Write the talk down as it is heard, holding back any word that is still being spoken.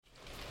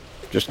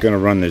Just going to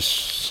run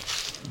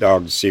this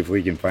dog to see if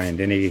we can find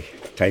any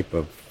type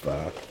of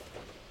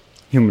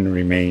human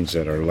remains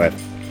that are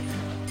left.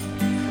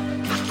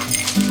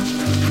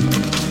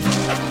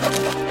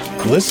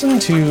 Listen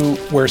to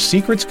Where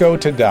Secrets Go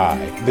to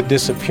Die, The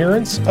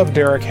Disappearance of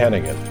Derek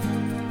Hennigan.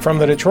 From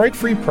the Detroit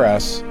Free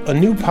Press, a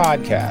new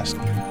podcast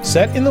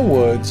set in the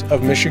woods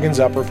of Michigan's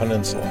Upper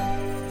Peninsula.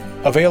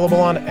 Available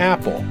on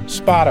Apple,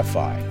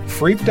 Spotify,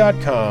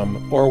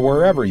 Freep.com, or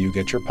wherever you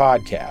get your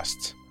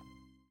podcasts.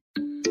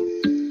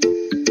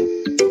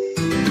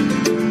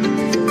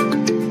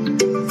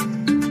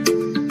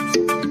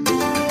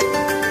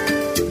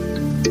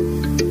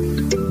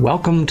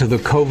 Welcome to the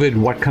COVID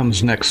What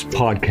Comes Next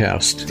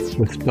podcast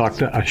with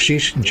Dr.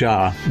 Ashish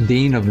Jha,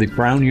 Dean of the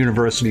Brown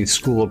University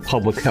School of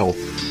Public Health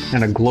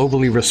and a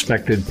globally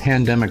respected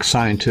pandemic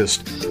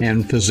scientist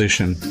and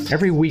physician.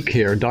 Every week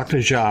here, Dr.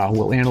 Jha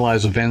will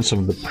analyze events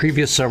of the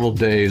previous several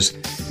days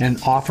and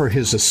offer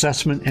his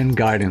assessment and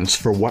guidance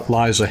for what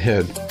lies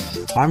ahead.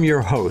 I'm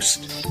your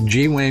host,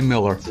 G. Wayne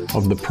Miller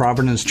of the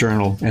Providence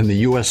Journal and the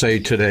USA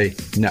Today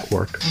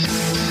Network.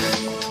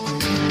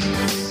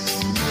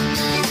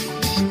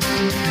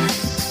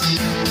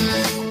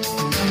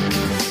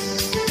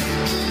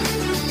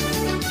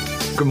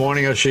 Good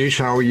morning, Ashish.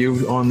 How are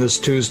you on this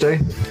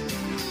Tuesday?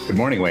 Good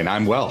morning, Wayne.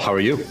 I'm well. How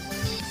are you?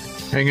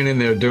 Hanging in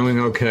there, doing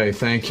okay.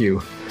 Thank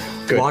you.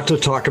 Good. A lot to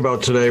talk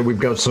about today. We've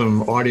got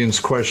some audience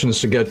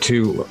questions to get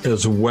to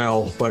as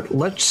well. But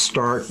let's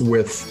start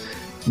with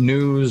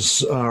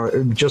news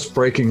just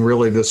breaking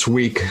really this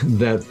week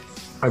that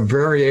a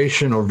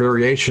variation or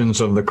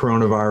variations of the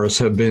coronavirus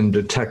have been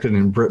detected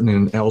in Britain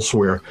and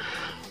elsewhere.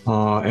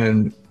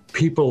 And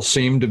people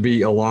seem to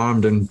be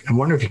alarmed, and I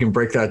wonder if you can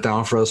break that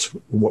down for us,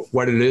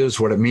 what it is,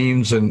 what it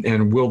means,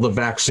 and will the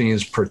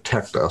vaccines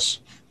protect us?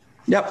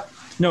 Yep.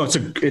 No,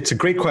 it's a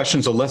great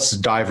question. So let's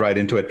dive right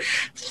into it.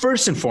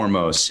 First and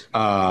foremost,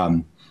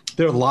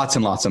 there are lots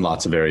and lots and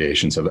lots of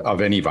variations of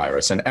any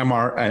virus, and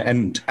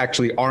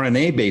actually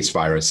RNA-based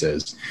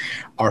viruses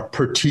are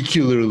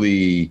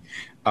particularly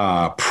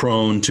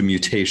prone to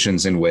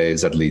mutations in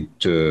ways that lead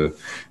to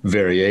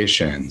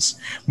variations.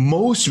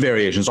 Most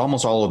variations,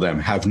 almost all of them,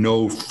 have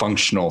no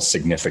functional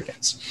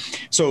significance.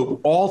 So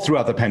all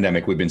throughout the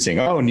pandemic, we've been seeing,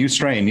 new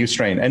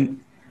strain. And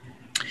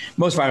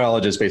most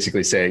virologists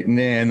basically say,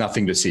 nah,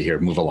 nothing to see here,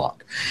 move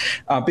along.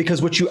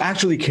 Because what you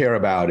actually care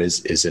about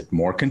is it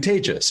more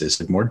contagious?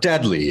 Is it more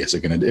deadly? Is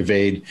it going to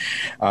evade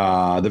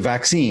the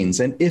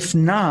vaccines? And if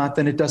not,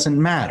 then it doesn't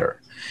matter.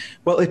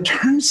 Well, it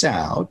turns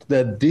out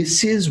that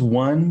this is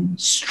one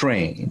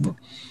strain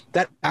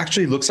that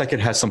actually looks like it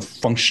has some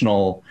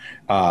functional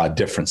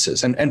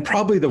differences, and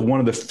probably one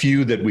of the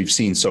few that we've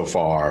seen so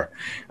far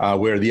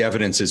where the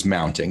evidence is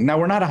mounting. Now,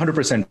 we're not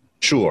 100%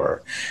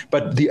 sure,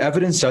 but the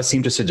evidence does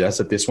seem to suggest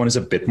that this one is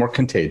a bit more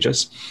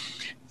contagious.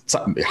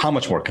 How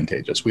much more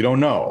contagious? We don't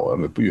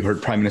know. You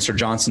heard Prime Minister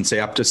Johnson say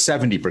up to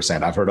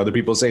 70%. I've heard other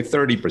people say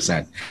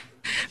 30%.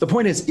 The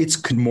point is,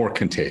 it's more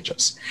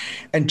contagious.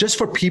 And just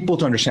for people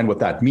to understand what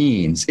that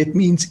means, it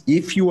means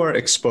if you are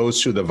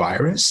exposed to the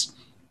virus,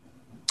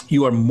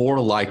 you are more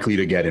likely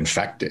to get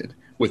infected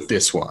with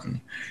this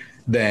one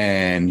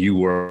than you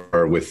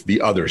were with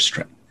the other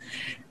strain.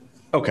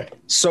 Okay,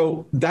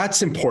 so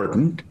that's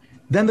important.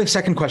 Then the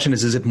second question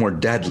is it more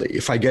deadly?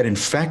 If I get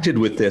infected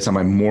with this, am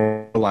I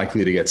more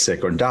likely to get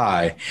sick or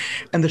die?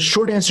 And the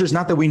short answer is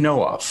not that we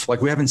know of.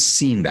 We haven't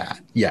seen that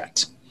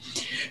yet.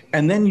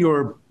 And then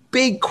your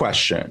big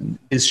question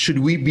is, should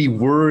we be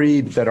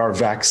worried that our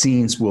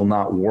vaccines will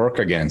not work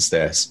against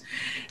this?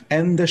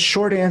 And the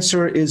short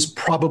answer is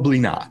probably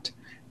not.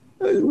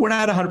 We're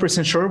not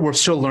 100% sure. We're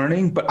still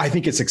learning, but I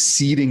think it's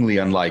exceedingly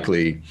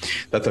unlikely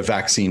that the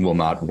vaccine will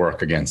not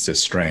work against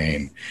this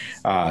strain.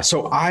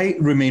 So I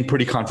remain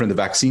pretty confident the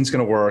vaccine's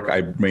going to work. I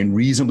remain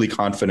reasonably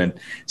confident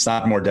it's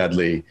not more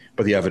deadly,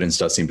 but the evidence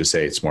does seem to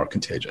say it's more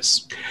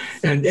contagious.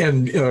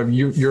 And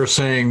you're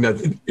saying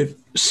that it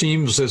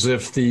seems as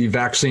if the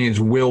vaccines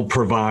will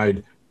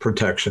provide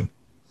protection.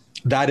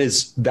 That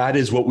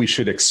is what we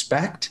should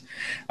expect.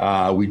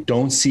 We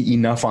don't see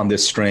enough on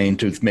this strain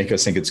to make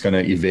us think it's going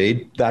to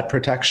evade that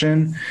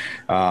protection.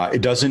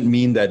 It doesn't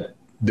mean that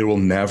there will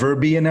never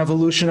be an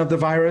evolution of the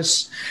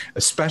virus,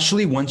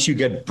 especially once you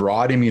get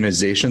broad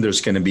immunization.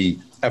 There's going to be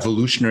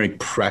evolutionary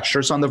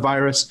pressures on the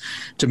virus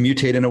to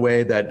mutate in a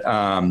way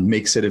that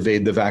makes it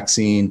evade the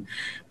vaccine.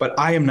 But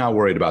I am not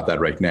worried about that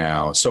right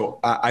now. So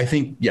I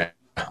think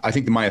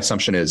my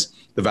assumption is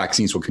the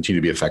vaccines will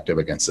continue to be effective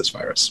against this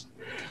virus.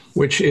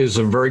 Which is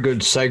a very good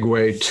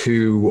segue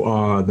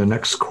to the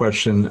next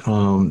question,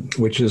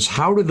 which is,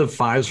 how do the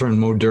Pfizer and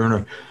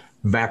Moderna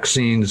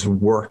vaccines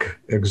work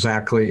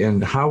exactly?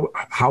 And how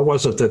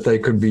was it that they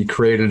could be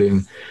created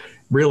in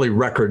really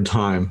record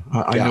time?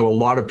 I know a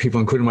lot of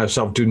people, including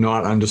myself, do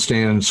not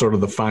understand sort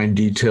of the fine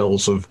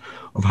details of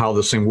how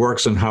this thing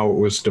works and how it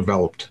was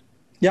developed.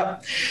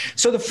 Yep.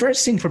 So the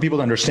first thing for people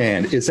to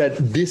understand is that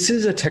this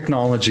is a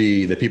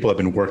technology that people have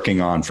been working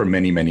on for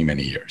many, many,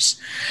 many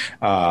years.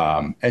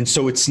 And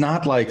so it's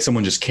not like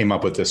someone just came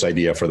up with this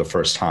idea for the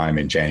first time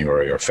in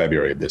January or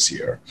February of this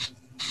year.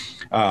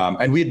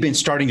 And we had been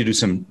starting to do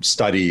some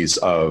studies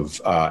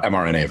of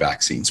mRNA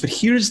vaccines. But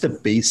here's the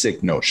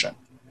basic notion.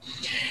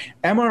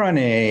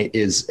 mRNA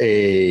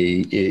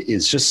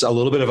is just a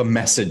little bit of a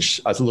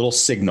message, a little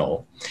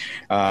signal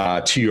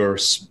to your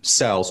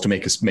cells to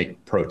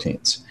make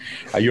proteins.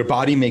 Your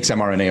body makes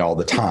mRNA all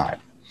the time.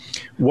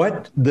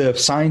 What the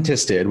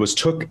scientists did was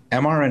took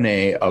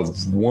mRNA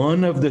of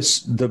one of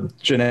the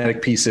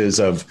genetic pieces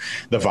of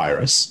the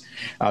virus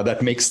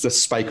that makes the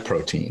spike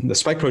protein. The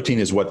spike protein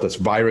is what this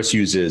virus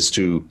uses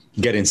to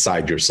get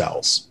inside your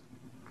cells.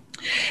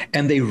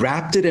 And they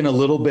wrapped it in a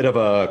little bit of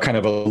a kind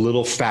of a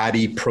little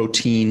fatty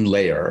protein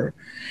layer.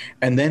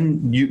 And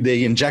then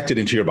they inject it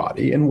into your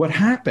body. And what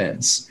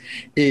happens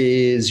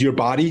is your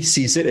body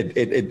sees it,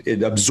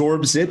 it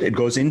absorbs it, it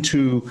goes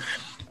into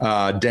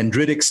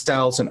dendritic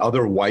cells and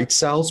other white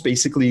cells,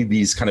 basically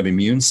these kind of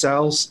immune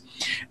cells.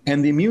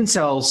 And the immune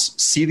cells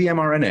see the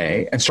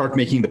mRNA and start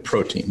making the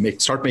protein,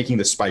 start making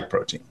the spike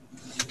protein.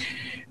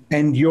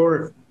 And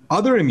your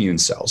other immune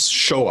cells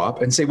show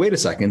up and say, wait a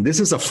second, this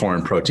is a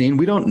foreign protein.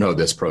 We don't know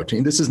this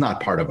protein. This is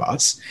not part of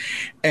us.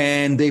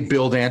 And they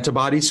build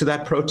antibodies to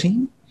that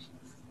protein.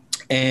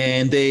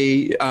 And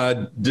they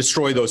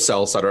destroy those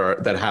cells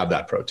that have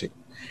that protein.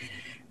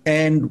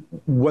 And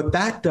what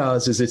that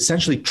does is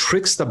essentially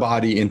tricks the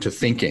body into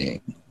thinking,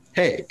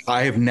 hey,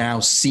 I have now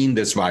seen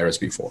this virus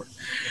before.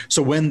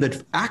 So when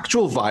the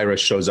actual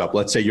virus shows up,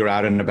 let's say you're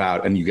out and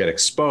about and you get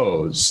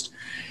exposed,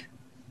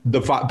 the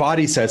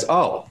body says,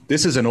 oh,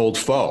 this is an old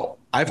foe.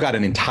 I've got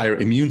an entire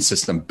immune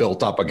system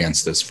built up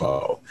against this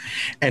foe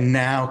and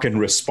now can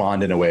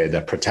respond in a way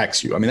that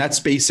protects you. I mean, that's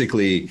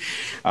basically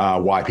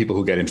why people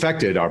who get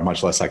infected are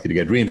much less likely to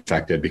get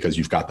reinfected, because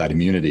you've got that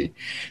immunity.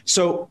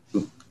 So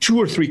 2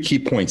 or 3 key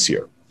points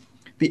here.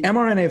 The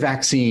mRNA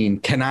vaccine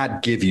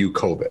cannot give you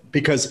COVID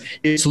because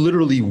it's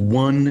literally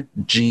one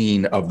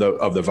gene of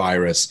the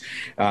virus.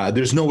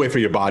 There's no way for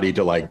your body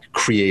to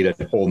create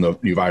a whole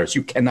new virus.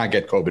 You cannot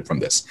get COVID from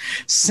this.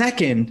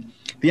 Second,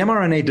 the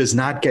mRNA does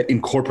not get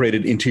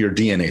incorporated into your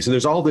DNA. So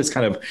there's all this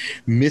kind of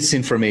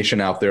misinformation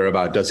out there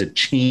about, does it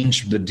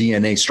change the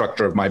DNA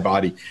structure of my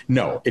body?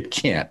 No, it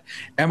can't.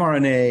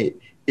 mRNA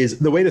is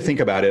the way to think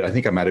about it. I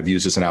think I might have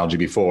used this analogy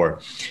before,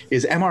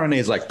 is mRNA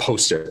is like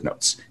Post-it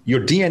notes. Your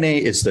DNA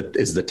is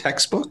the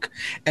textbook,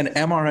 and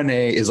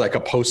mRNA is like a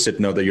Post-it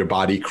note that your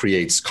body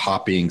creates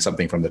copying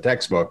something from the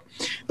textbook.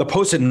 The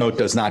Post-it note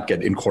does not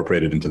get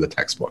incorporated into the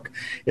textbook.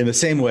 In the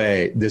same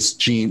way, this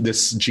gene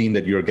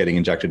that you're getting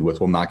injected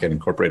with will not get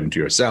incorporated into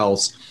your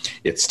cells.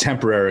 It's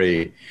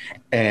temporary,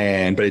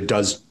 but it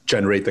does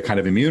generate the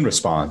kind of immune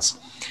response.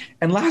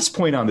 And last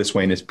point on this,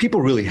 Wayne, is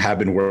people really have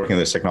been working on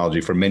this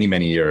technology for many,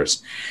 many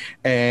years.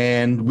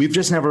 And we've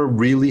just never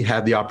really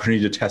had the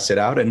opportunity to test it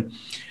out. And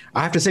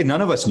I have to say,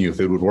 none of us knew if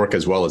it would work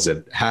as well as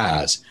it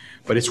has,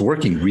 but it's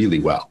working really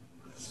well.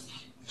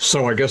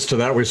 So I guess to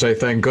that we say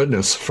thank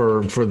goodness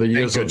for the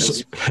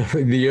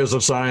years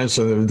of science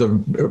and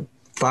the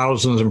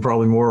thousands and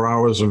probably more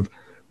hours of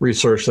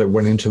research that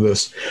went into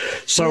this.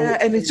 So yeah,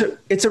 and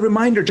it's a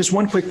reminder, just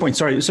one quick point,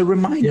 sorry. It's a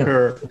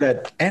reminder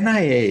that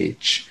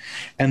NIH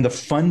and the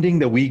funding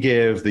that we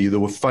give,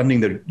 the funding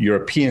that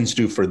Europeans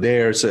do for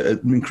theirs,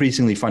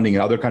 increasingly funding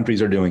other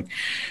countries are doing,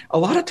 a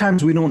lot of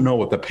times we don't know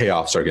what the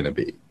payoffs are going to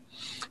be.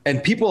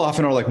 And people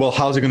often are like, well,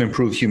 how's it going to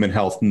improve human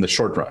health in the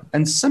short run?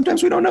 And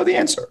sometimes we don't know the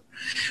answer.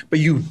 But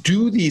you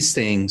do these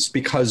things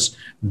because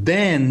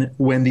then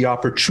when the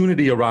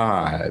opportunity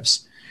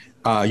arrives,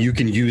 you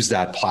can use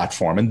that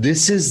platform. And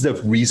this is the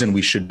reason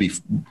we should be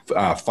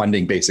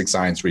funding basic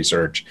science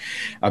research,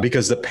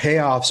 because the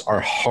payoffs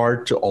are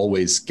hard to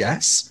always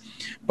guess.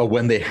 But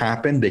when they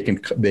happen, they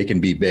can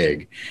be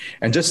big.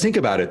 And just think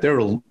about it. There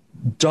are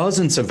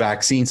dozens of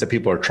vaccines that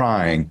people are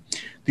trying.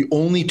 The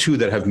only 2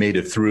 that have made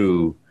it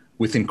through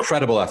with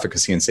incredible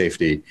efficacy and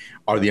safety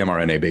are the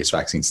mRNA-based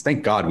vaccines.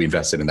 Thank God we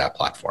invested in that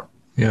platform.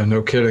 Yeah,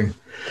 no kidding.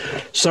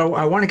 So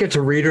I want to get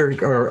to reader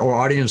or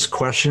audience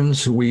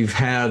questions. We've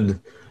had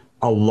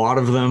a lot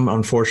of them.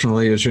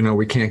 Unfortunately, as you know,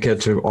 we can't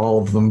get to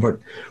all of them, but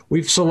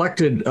we've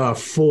selected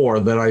 4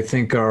 that I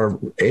think are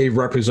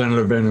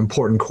representative and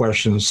important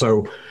questions.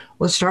 So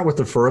let's start with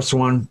the first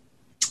one.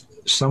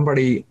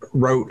 Somebody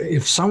wrote,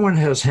 if someone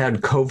has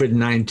had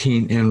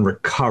COVID-19 and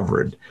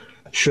recovered,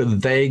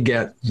 should they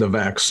get the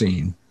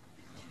vaccine?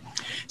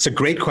 It's a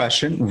great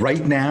question.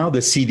 Right now, the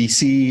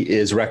CDC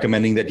is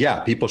recommending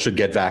that, people should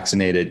get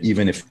vaccinated,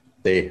 even if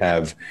they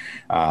have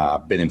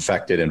been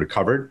infected and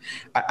recovered.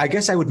 I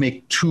guess I would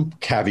make 2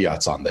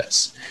 caveats on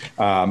this.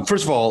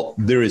 First of all,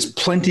 there is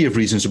plenty of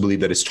reasons to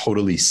believe that it's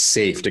totally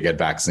safe to get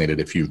vaccinated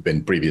if you've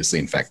been previously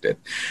infected.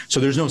 So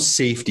there's no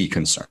safety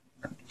concern.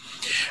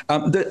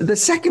 The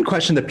second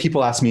question that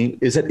people ask me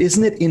is that,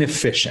 isn't it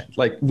inefficient?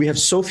 Like, we have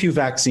so few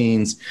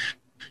vaccines.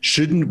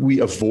 Shouldn't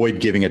we avoid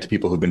giving it to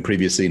people who've been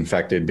previously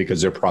infected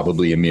because they're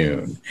probably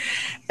immune?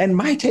 And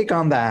my take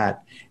on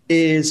that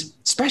is,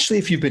 especially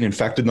if you've been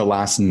infected in the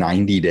last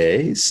 90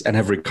 days and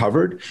have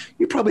recovered,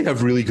 you probably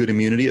have really good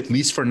immunity, at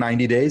least for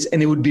 90 days.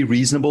 And it would be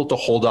reasonable to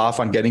hold off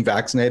on getting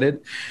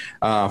vaccinated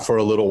for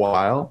a little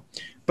while.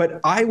 But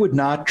I would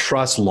not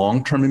trust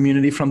long-term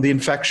immunity from the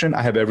infection.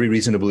 I have every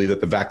reason to believe that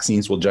the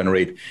vaccines will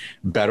generate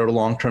better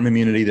long-term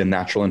immunity than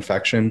natural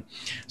infection.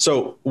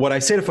 So what I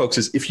say to folks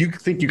is, if you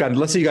think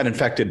let's say you got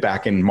infected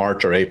back in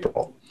March or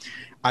April,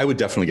 I would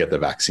definitely get the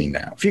vaccine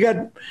now. If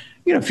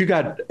you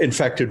got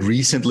infected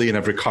recently and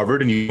have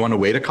recovered and you want to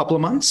wait a couple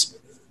of months,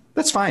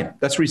 that's fine.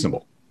 That's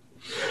reasonable.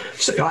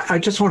 So I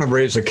just want to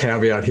raise a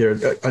caveat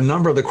here. A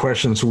number of the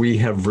questions we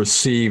have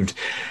received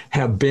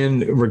have been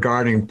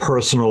regarding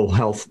personal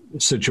health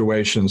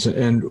situations.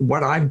 And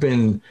what I've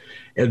been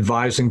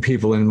advising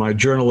people in my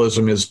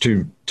journalism is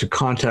to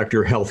contact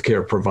your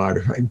healthcare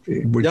provider.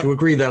 Would you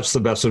agree that's the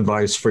best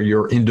advice for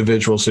your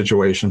individual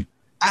situation?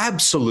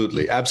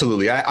 Absolutely.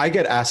 Absolutely. I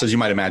get asked, as you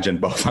might imagine,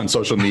 both on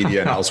social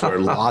media and elsewhere,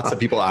 lots of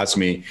people ask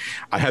me,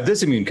 I have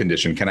this immune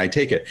condition. Can I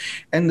take it?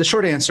 And the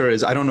short answer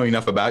is, I don't know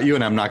enough about you,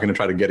 and I'm not going to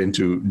try to get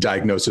into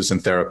diagnosis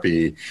and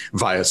therapy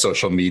via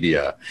social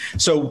media.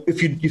 So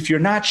if you're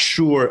not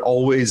sure,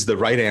 always the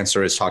right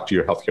answer is talk to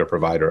your healthcare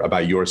provider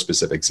about your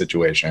specific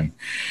situation.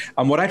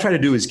 What I try to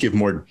do is give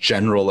more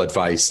general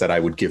advice that I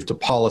would give to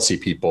policy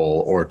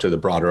people or to the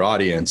broader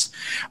audience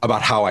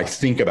about how I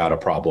think about a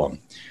problem.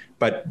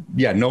 But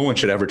yeah, no one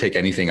should ever take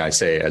anything I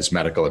say as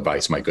medical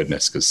advice, my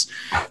goodness, because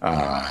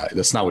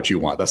that's not what you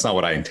want. That's not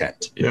what I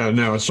intend. Yeah,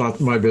 no, it's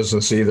not my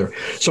business either.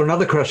 So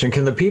another question,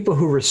 can the people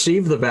who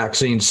receive the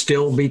vaccine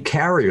still be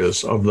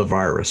carriers of the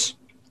virus?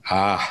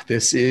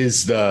 This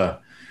is I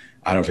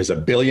don't know if it's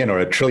 $1 billion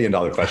or $1 trillion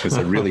question. It's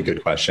a really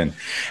good question.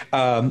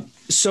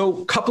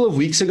 So a couple of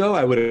weeks ago,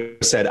 I would have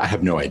said, I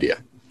have no idea.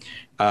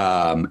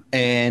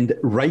 And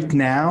right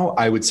now,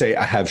 I would say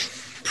I have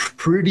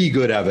pretty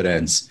good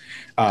evidence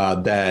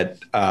that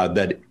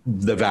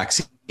the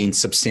vaccine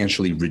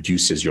substantially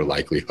reduces your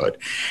likelihood.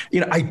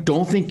 I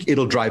don't think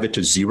it'll drive it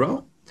to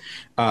zero.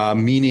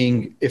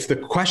 Meaning, if the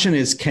question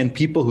is, can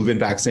people who've been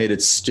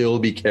vaccinated still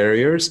be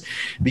carriers?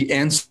 The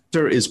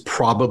answer is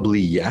probably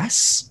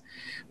yes.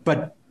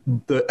 But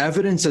the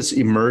evidence that's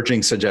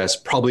emerging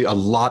suggests probably a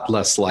lot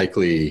less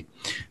likely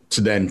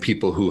than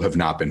people who have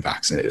not been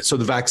vaccinated. So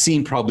the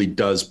vaccine probably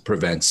does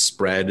prevent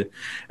spread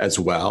as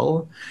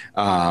well,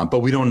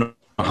 but we don't know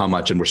how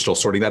much, and we're still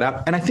sorting that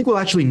out. And I think we'll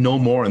actually know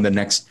more in the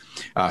next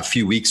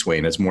few weeks,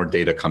 Wayne, as more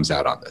data comes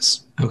out on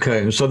this.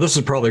 Okay, so this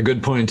is probably a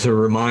good point to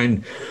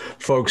remind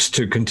folks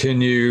to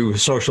continue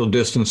social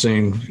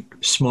distancing,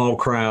 small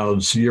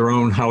crowds, your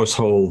own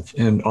household,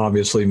 and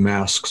obviously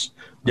masks.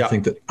 Yeah.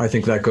 I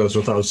think that goes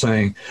without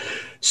saying.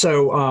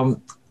 So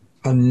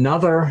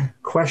another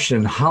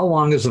question, how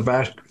long is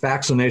the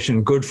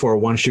vaccination good for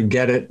once you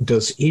get it?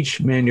 Does each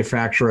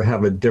manufacturer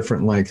have a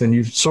different length? And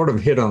you've sort of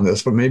hit on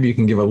this, but maybe you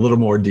can give a little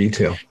more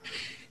detail.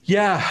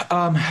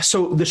 Yeah.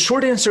 So the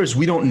short answer is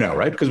we don't know,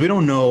 right? Because we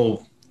don't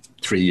know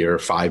 3-year,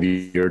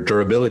 5-year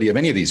durability of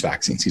any of these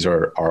vaccines. These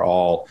are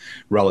all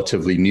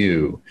relatively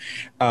new.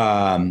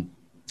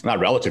 Not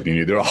relatively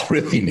new, they're all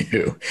really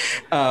new.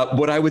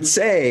 What I would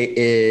say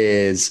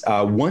is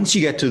once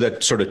you get to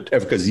that sort of,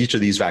 because each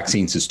of these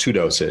vaccines is 2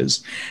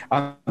 doses,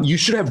 you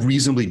should have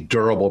reasonably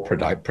durable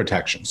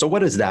protection. So what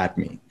does that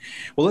mean?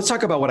 Well, let's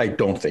talk about what I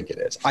don't think it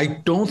is. I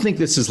don't think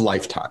this is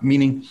lifetime,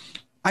 meaning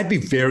I'd be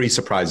very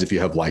surprised if you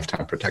have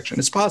lifetime protection.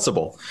 It's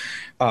possible,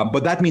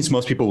 but that means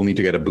most people will need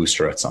to get a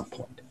booster at some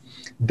point.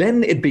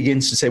 Then it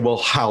begins to say, well,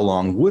 how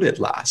long would it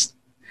last?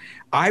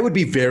 I would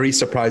be very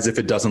surprised if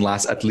it doesn't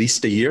last at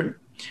least a year.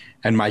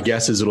 And my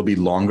guess is it'll be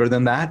longer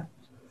than that.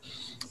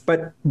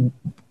 But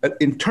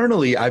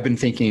internally, I've been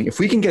thinking, if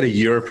we can get a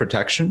year of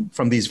protection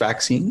from these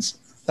vaccines,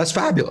 that's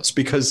fabulous,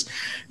 because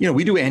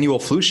we do annual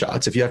flu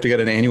shots. If you have to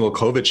get an annual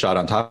COVID shot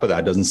on top of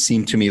that, it doesn't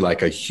seem to me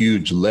like a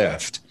huge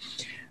lift.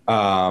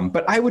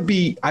 But I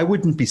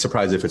wouldn't be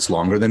surprised if it's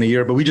longer than a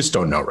year, but we just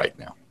don't know right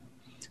now.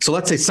 So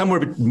let's say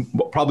somewhere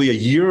probably a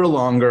year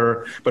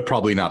longer, but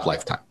probably not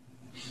lifetime.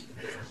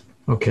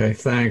 Okay,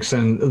 thanks.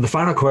 And the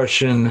final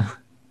question,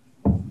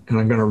 and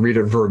I'm going to read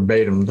it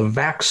verbatim. The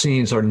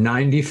vaccines are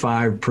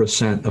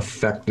 95%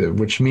 effective,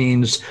 which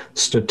means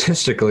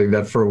statistically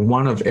that for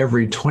 1 of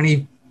every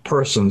 20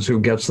 persons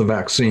who gets the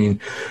vaccine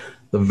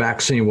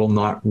will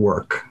not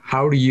work.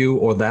 How do you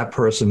or that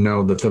person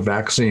know that the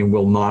vaccine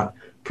will not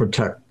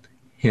protect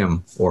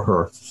him or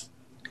her?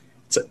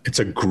 It's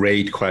a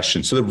great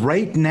question. So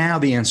right now,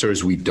 the answer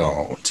is we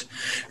don't.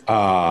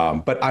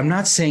 But I'm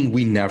not saying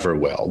we never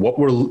will.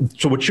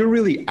 What you're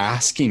really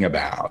asking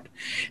about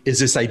is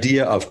this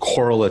idea of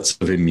correlates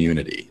of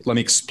immunity. Let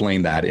me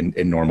explain that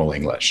in normal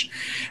English.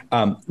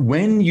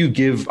 When you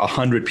give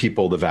 100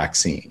 people the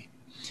vaccine,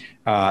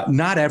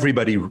 not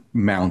everybody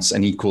mounts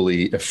an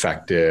equally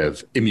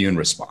effective immune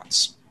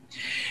response.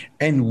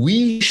 And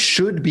we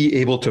should be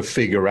able to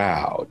figure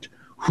out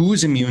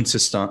whose immune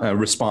system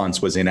response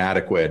was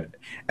inadequate,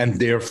 and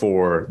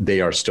therefore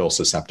they are still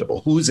susceptible.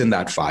 Who's in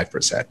that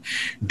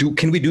 5%?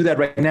 Can we do that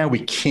right now? We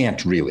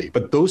can't really,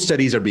 but those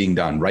studies are being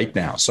done right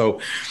now. So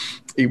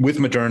with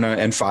Moderna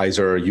and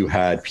Pfizer, you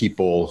had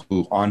people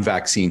who on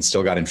vaccine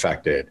still got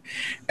infected.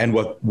 And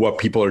what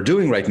people are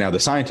doing right now, the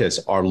scientists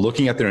are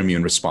looking at their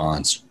immune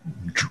response,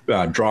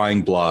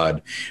 drawing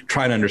blood,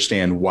 trying to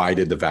understand why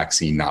did the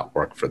vaccine not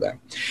work for them?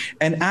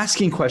 And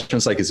asking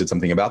questions like, is it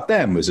something about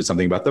them? Was it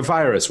something about the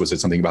virus? Was it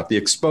something about the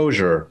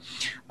exposure?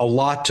 A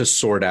lot to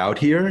sort out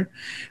here.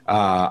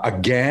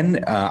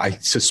 Again, I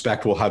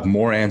suspect we'll have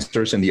more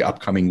answers in the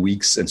upcoming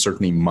weeks and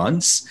certainly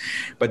months.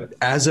 But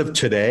as of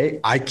today,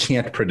 I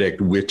can't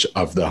predict which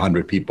of the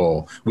 100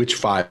 people, which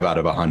 5 out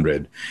of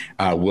 100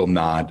 will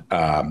not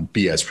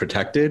be as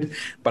protected.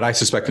 But I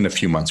suspect in a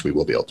few months we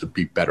will be able to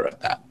be better at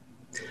that.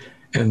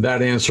 And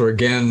that answer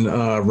again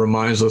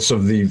reminds us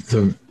of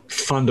the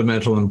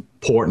fundamental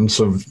importance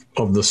of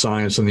the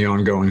science and the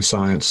ongoing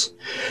science.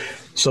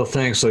 So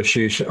thanks,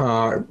 Ashish.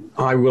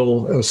 I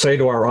will say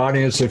to our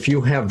audience, if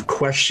you have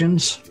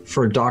questions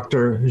for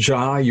Dr.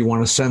 Jha, you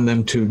want to send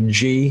them to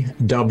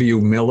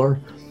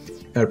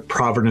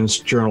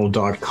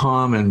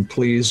gwmiller@providencejournal.com, and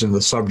please, in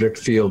the subject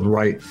field,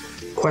 write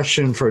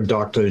question for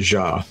Dr.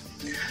 Jha.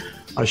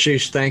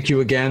 Ashish, thank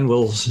you again.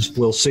 We'll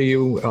see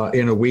you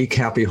in a week.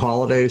 Happy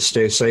holidays.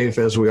 Stay safe,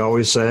 as we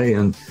always say,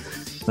 and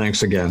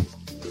thanks again.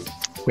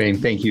 Wayne,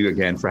 thank you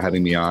again for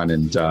having me on,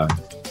 and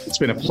it's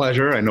been a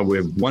pleasure. I know we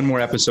have one more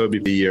episode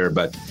before the year,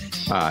 but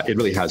it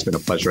really has been a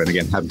pleasure. And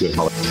again, have a good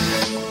holiday.